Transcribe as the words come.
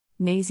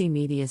Nazy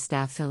Media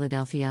Staff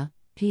Philadelphia,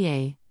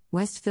 PA,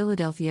 West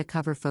Philadelphia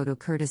cover photo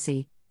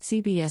courtesy,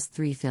 CBS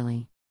 3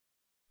 Philly.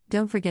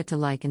 Don't forget to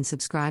like and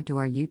subscribe to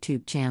our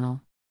YouTube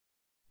channel.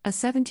 A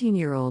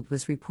 17-year-old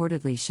was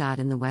reportedly shot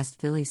in the West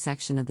Philly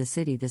section of the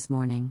city this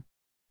morning.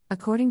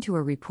 According to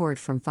a report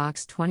from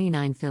Fox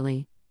 29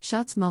 Philly,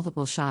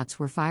 multiple shots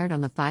were fired on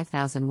the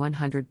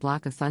 5100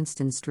 block of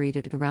Funston Street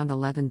at around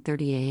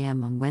 11:30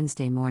 a.m. on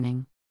Wednesday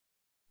morning.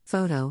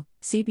 Photo,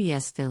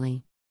 CBS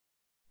Philly.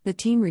 The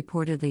teen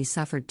reportedly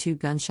suffered 2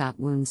 gunshot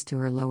wounds to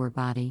her lower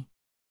body.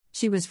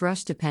 She was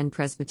rushed to Penn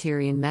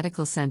Presbyterian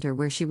Medical Center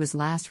where she was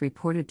last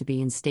reported to be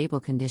in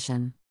stable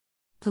condition.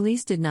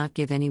 Police did not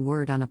give any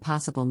word on a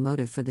possible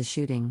motive for the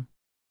shooting.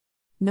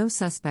 No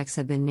suspects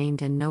have been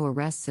named and no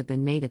arrests have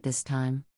been made at this time.